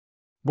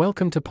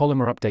Welcome to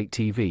Polymerupdate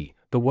TV,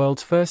 the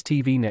world's first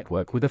TV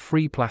network with a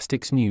free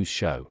plastics news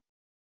show.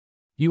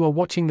 You are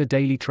watching the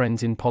daily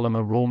trends in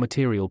polymer raw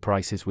material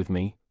prices with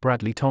me,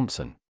 Bradley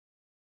Thomson.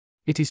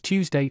 It is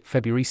Tuesday,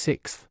 February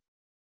 6th.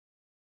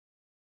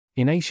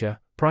 In Asia,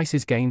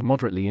 prices gained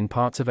moderately in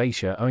parts of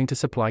Asia owing to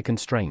supply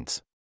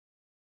constraints.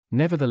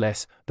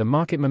 Nevertheless, the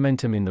market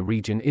momentum in the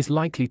region is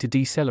likely to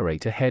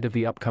decelerate ahead of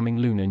the upcoming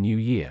Lunar New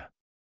Year.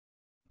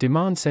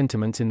 Demand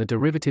sentiments in the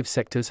derivative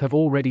sectors have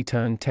already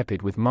turned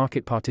tepid, with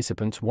market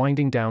participants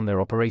winding down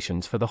their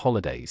operations for the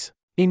holidays.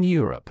 In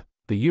Europe,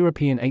 the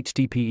European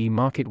HDPE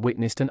market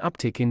witnessed an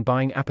uptick in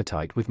buying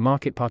appetite, with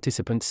market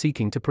participants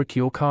seeking to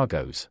procure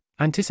cargoes,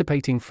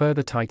 anticipating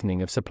further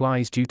tightening of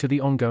supplies due to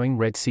the ongoing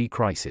Red Sea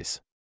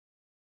crisis.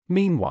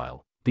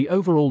 Meanwhile, the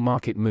overall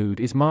market mood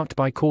is marked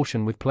by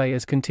caution, with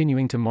players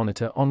continuing to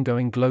monitor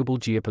ongoing global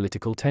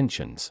geopolitical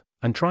tensions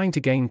and trying to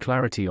gain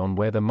clarity on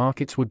where the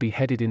markets would be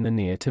headed in the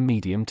near to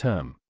medium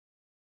term.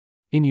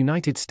 In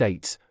United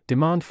States,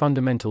 demand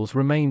fundamentals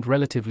remained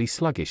relatively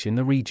sluggish in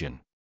the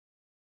region.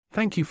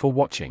 Thank you for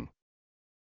watching.